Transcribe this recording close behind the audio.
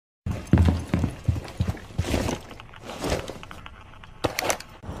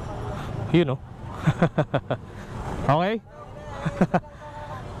Yun, oh. Okay?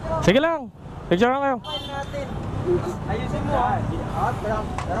 Sige lang. Picture lang kayo. Ayusin mo ha.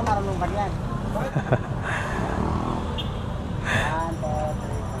 Pero marunong ka yan.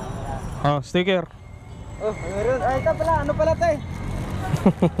 Oh, sticker. Oh, meron. Ay, ito pala. Ano pala ito eh?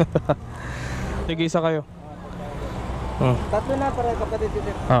 Sige, isa kayo. Tatlo na para kapatid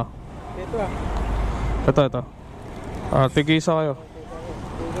dito. Ah. Ito ah. Ito. Ah, tigisa kayo.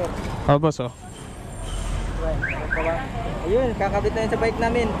 Ah, boss, oh. Ayun, kakabit na yun sa bike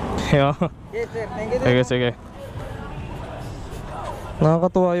namin. Yeah. Yes, sir. Thank you. Sige.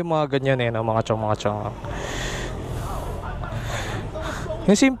 Nakakatuwa yung mga ganyan eh, no? Mga tsong.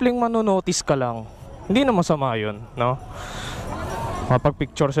 Yung simpleng manonotice ka lang, hindi na masama yun, no?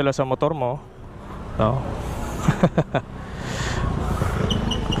 Mapag-picture sila sa motor mo, no?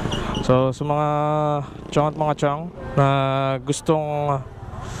 So, sa mga tsong at mga tsong na gustong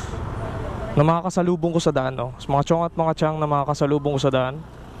na makakasalubong ko sa daan, no? Sa mga tsong at mga tsong na makakasalubong ko sa daan,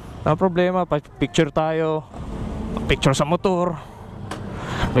 na problema, picture tayo, picture sa motor,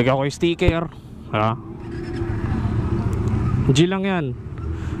 bigyan ko yung sticker, ha? G lang yan.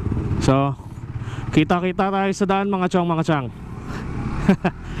 So, kita-kita tayo sa daan, mga tsong.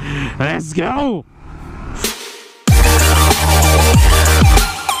 Let's go!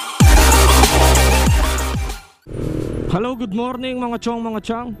 Hello, good morning mga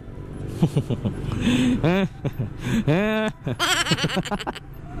tsong.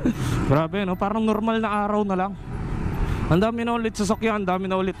 Grabe, no? Parang normal na araw na lang. Ang dami na ulit sasakyan, ang dami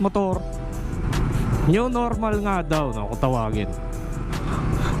na ulit motor. New normal nga daw, no, kung tawagin.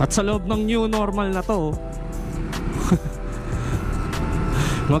 At sa loob ng new normal na to,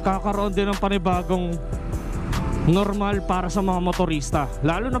 magkakaroon din ng panibagong normal para sa mga motorista,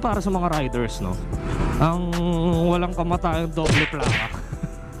 lalo na para sa mga riders, no? Ang walang kamatayang doble plaka.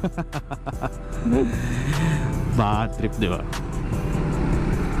 Bad trip, di ba?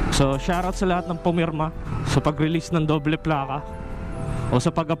 So, shoutout sa lahat ng pumirma sa pag-release ng doble plaka o sa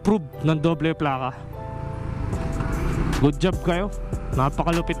pag-approve ng doble plaka. Good job kayo.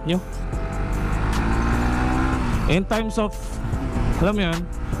 Napakalupit nyo. In times of, alam mo yan,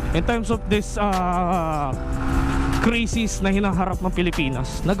 in times of this crisis na hinaharap ng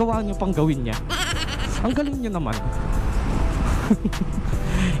Pilipinas, nagawa nyo pang gawin niya. Ang galing nyo naman.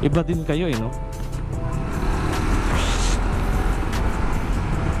 Iba din kayo, eh, no?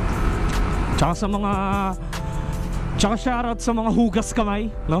 Tsaka shoutout sa mga hugas kamay,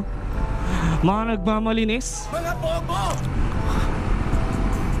 no? Mga nagmamalinis. Mga bobo!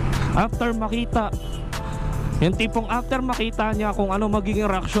 After makita, yung tipong after makita niya kung ano magiging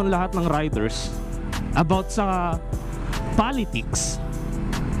reaction lahat ng riders about sa politics,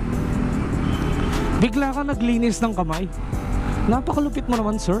 bigla ka naglinis ng kamay. Napakalupit mo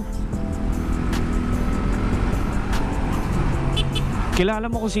naman, sir. Kilala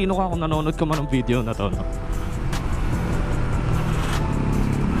mo kung sino ka kung nanonood ka man ng video na to, no?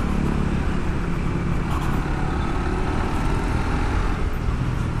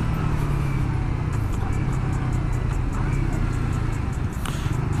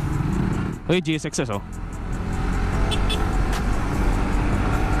 Uy, GSXS, oh.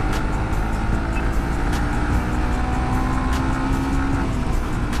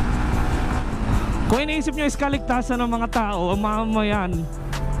 Kung iniisip nyo is kaligtasan ng mga tao, ang mamamayan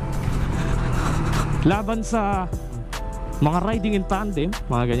laban sa mga riding in tandem,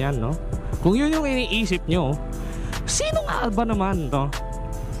 mga ganyan, no? Kung yun yung iniisip nyo, sino nga ba naman, no?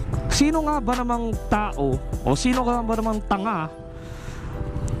 Sino nga ba namang tao o sino nga ba namang tanga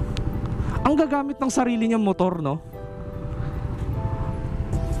ang gagamit ng sarili niyang motor, no?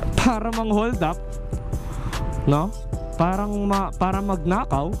 Para mang hold up, no? Para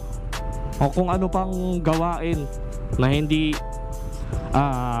magnakaw o kung ano pang gawain na hindi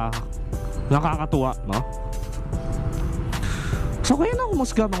nakakatuwa, no? So kayo na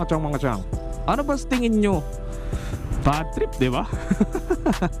humusga, mga tsang. Ano ba sa tingin nyo? Bad trip, di ba?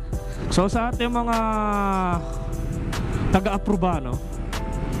 So sa ating mga taga-aproba, no?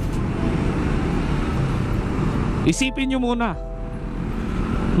 Isipin nyo muna.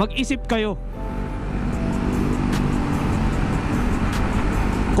 Mag-isip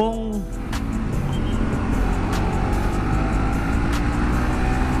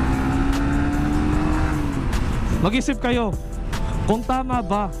kayo kung tama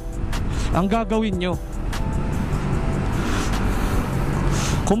ba ang gagawin nyo,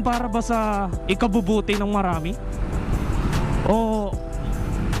 kung para ba sa ikabubuti ng marami o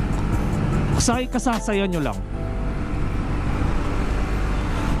sa ikasasaya nyo lang.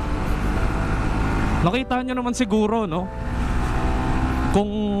 Nakita nyo naman siguro, no? Kung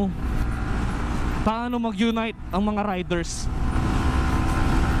paano mag-unite ang mga riders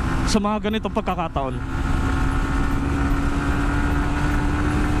sa mga ganitong pagkakataon.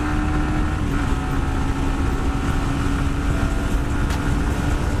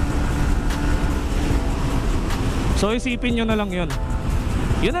 So isipin nyo na lang yun.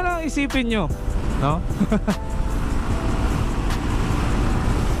 Yun na lang isipin nyo, no?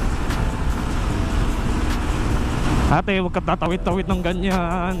 Ate, huwag ka tatawid-tawid ng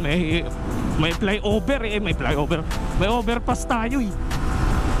ganyan. May flyover eh. May flyover. May overpass tayo eh.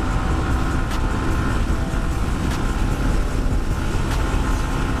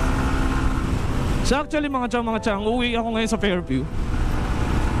 So actually mga chang, uwi ako ngayon sa Fairview.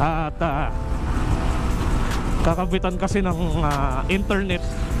 At kakabitan kasi ng internet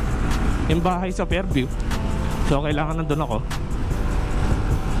yung bahay sa Fairview. So kailangan nandun ako.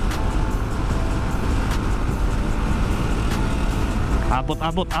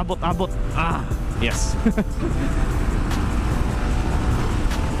 Abot. Yes.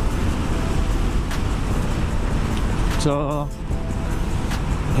 So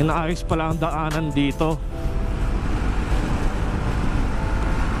inaayos pala ang daanan dito.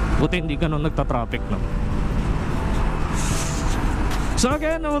 Buti hindi ganun nagta-traffic, no? So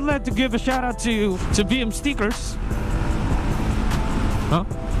again, I would like to give a shout out to BM Stickers. Huh?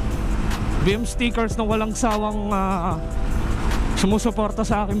 BM Stickers na walang sawang sumusuporta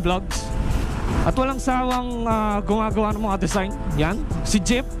sa aking vlogs. At walang sawang gumagawa ng mga design. Yan, si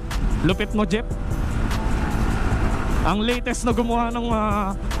Jeep. Lupit mo, Jeep. Ang latest na gumawa ng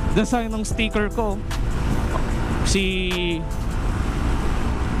design ng sticker ko, si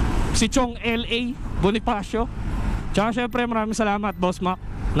Tsong LA Bonifacio. Tsaka syempre maraming salamat, Boss Mac,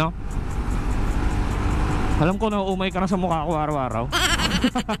 no? Alam ko na umay ka na sa mukha ko araw-araw.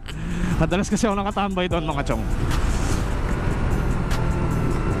 Madalas kasi ako nakatambay doon, mga Tsong.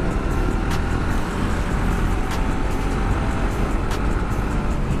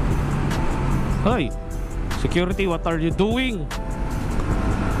 Hoy, security, what are you doing?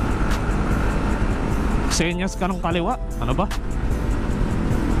 Senyas ka ng kaliwa. Ano ba?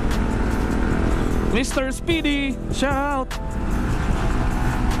 Mr. Speedy, shout!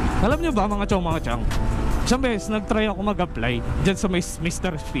 Alam nyo ba mga chong, isang beses nag-try ako mag-apply dyan sa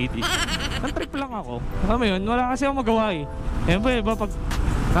Mr. Speedy. Nag-trip lang ako. Alam mo yun, wala kasi akong magawa eh. Siyempre ba, pag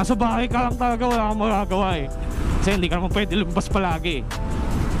nasa bahay ka lang talaga, wala akong magagawa eh. Kasi hindi ka naman pwede lumabas palagi eh.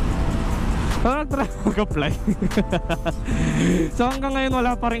 So nag-try ako mag-apply. So hanggang ngayon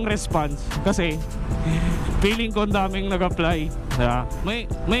wala pa ring response. Kasi feeling ko ang daming nag-apply. Yeah.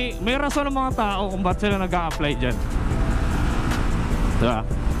 May rason ng mga tao kung ba't sila nag-a-apply dyan. Diba?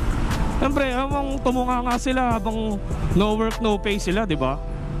 Siyempre, habang tumunga nga sila, habang no work, no pay sila, diba?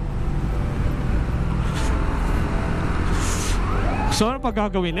 So ano pag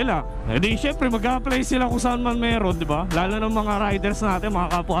gagawin nila? Eh di syempre mag-a-apply sila kung saan man meron, diba? Lalo ng mga riders natin, mga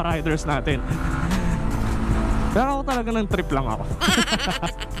kapwa riders natin. Pero ako talaga ng trip lang ako.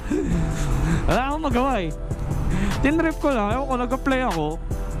 Wala akong magawa eh. Tinrip ko lang, ewan ko, nag-apply ako.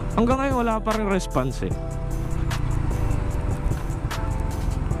 Hanggang ngayon wala pa rin response eh.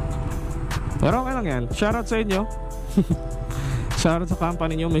 Pero okay lang yan. Shoutout sa inyo. Shoutout sa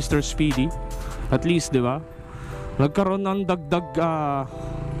company nyo, Mr. Speedy. At least, di ba? Nagkaroon ng dagdag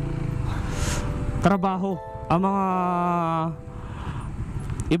trabaho ang mga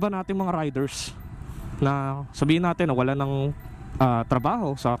iba nating mga riders na sabihin natin na wala ng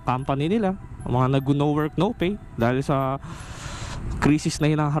trabaho sa company nila, mga nag-no work no pay dahil sa crisis na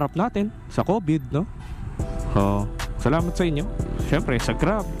hinaharap natin sa COVID, no? So, salamat sa inyo. Siyempre sa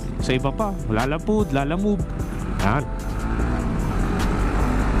Grab, sa iba pa, Lalapud, Lalamove. Yan.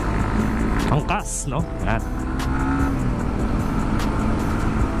 Angkas, no? Yan.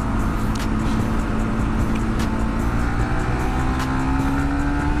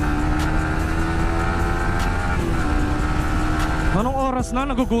 Anong oras na?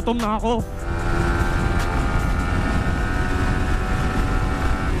 Nagugutom na ako.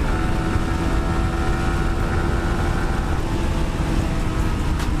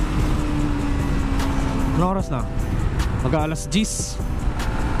 Anong oras na? Mag-aalas 10.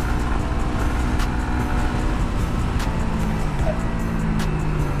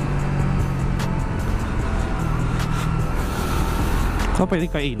 So pwede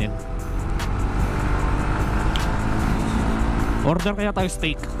kainin. Order kaya tayo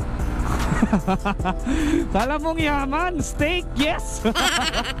steak. Kala mong yaman, steak, yes.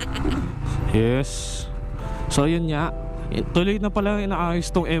 Yes. So yun nga, tuloy na pala inaayos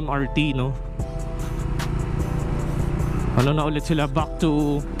tong MRT, no? Ano na ulit sila, back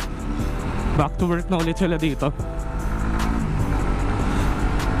to work na ulit sila dito.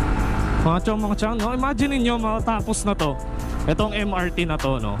 Mga chong, no? Imagine niyo matapos na to. Itong MRT na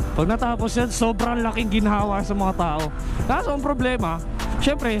to, no? Pag natapos yan, sobrang laking ginhawa sa mga tao. Kaso ang problema,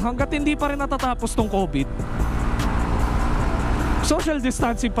 syempre, hanggat hindi pa rin natatapos tong COVID, social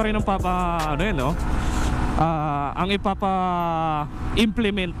distancing pa rin ang no? Ang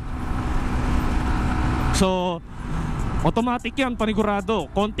ipapa-implement. So, automatic yan, panigurado.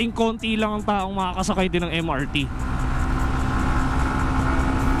 Konting-konti lang ang taong makakasakay din ng MRT.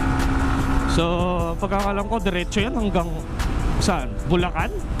 So, pagkakalam ko, diretso yan hanggang saan?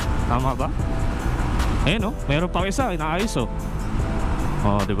 Bulacan? Tama ba? Ayun, no? Meron pa isa, inaayos, oh.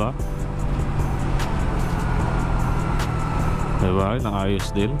 Oh, diba? Diba? Inaayos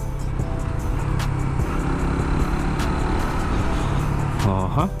din. Oh,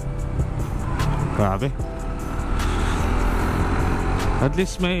 ha? Grabe. At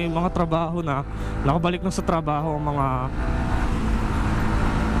least may mga trabaho na nakabalik na sa trabaho ang mga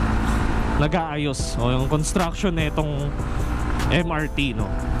nag-aayos o yung construction na itong MRT, no?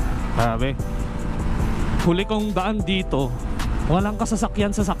 Grabe. Huli kong daan dito, walang kasasakyan.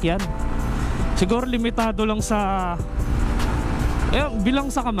 Siguro limitado lang sa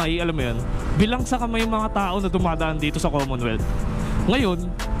bilang sa kamay, alam mo yun, bilang sa kamay yung mga tao na dumadaan dito sa Commonwealth. Ngayon,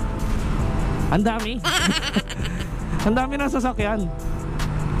 ang dami. Ang dami na sasakyan.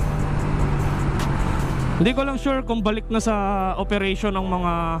 Hindi ko lang sure kung balik na sa operation ng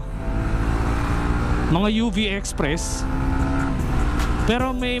mga UV Express.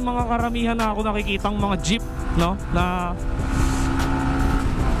 Pero may mga karamihan na ako nakikitang mga jeep, no, na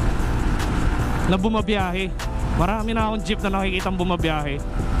bumabiyahe. Marami na akong jeep na nakikitang bumabiyahe.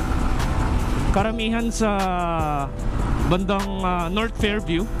 Karamihan sa bandang North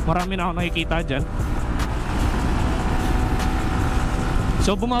Fairview, marami na akong nakikita dyan.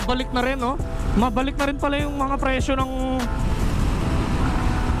 So bumabalik na rin, no? Mabalik na rin pala yung mga presyo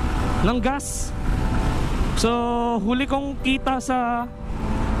ng gas. So huli kong kita sa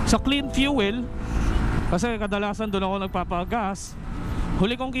clean fuel, kasi kadalasan doon ako nagpapagas.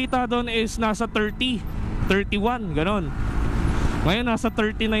 Huli kong kita doon is nasa 30, 31, ganon. Ngayon nasa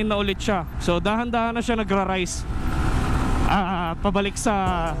 39 na ulit siya. So dahan-dahan na siya nagra-rise, pabalik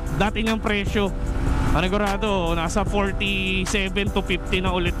sa dati niyang presyo. Panigurado, nasa 47 to 50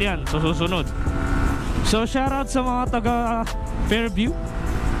 na ulit yan. So susunod. So shoutout sa mga taga Fairview,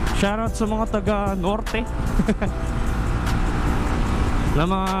 shoutout sa mga taga Norte na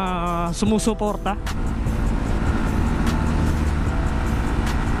mga sumusuporta.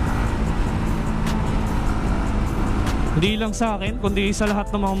 Hindi lang sa akin, kundi sa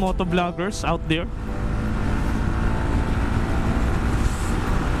lahat ng mga motovloggers out there.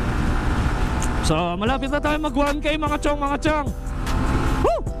 So malapit na tayo mag 1K mga chong.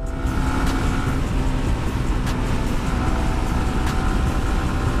 Woo!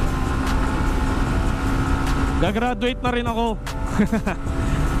 Gagraduate na rin ako.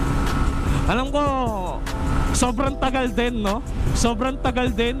 Alam ko, sobrang tagal din, no? Sobrang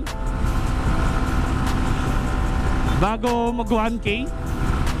tagal din bago mag 1K.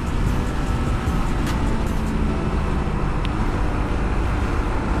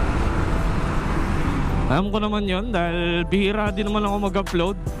 Alam ko naman yon dahil bihira din naman ako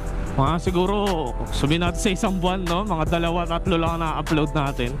mag-upload. Mga siguro sabihin natin sa isang buwan, no? Mga 2-3 lang na-upload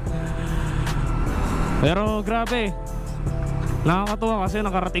natin. Pero grabe, nakakatuwa kasi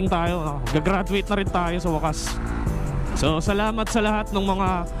nakarating tayo, gagraduate na rin tayo sa wakas. So salamat sa lahat ng mga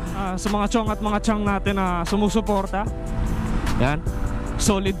sa mga chong at mga chang natin na sumusuporta. Yan,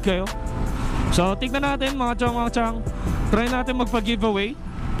 solid kayo. So tignan natin mga chong, mga chang, try natin magpa-giveaway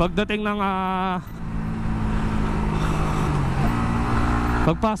pagdating ng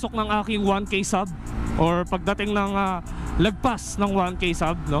pagpasok ng aking 1K sub, or pagdating ng lagpas ng 1K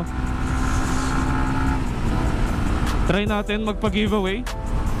sub, no? Try natin magpa-giveaway.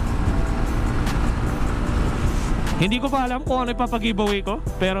 Hindi ko pa alam kung ano ipapa-giveaway ko,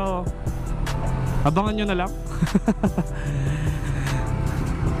 pero abangan nyo na lang.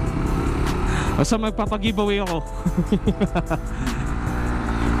 Basta magpapa-giveaway ako.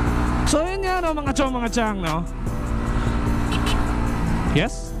 So yun nga, no, mga chong, mga chang, no?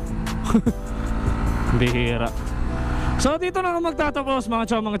 Yes? Bihira. So dito na ako magtatapos mga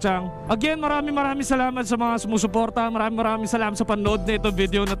chong, mga chang. Again, maraming salamat sa mga sumusuporta. Maraming salamat sa panood na itong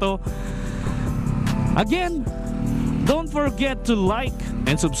video na to. Again, don't forget to like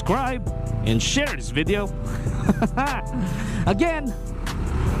and subscribe and share this video. Again,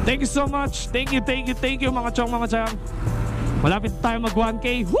 thank you so much. Thank you mga chong, mga chang. Malapit tayo mag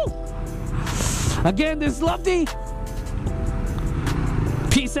 1K. Woo! Again, this is Lofty.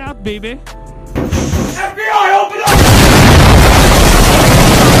 Peace out, baby. FBI, open up!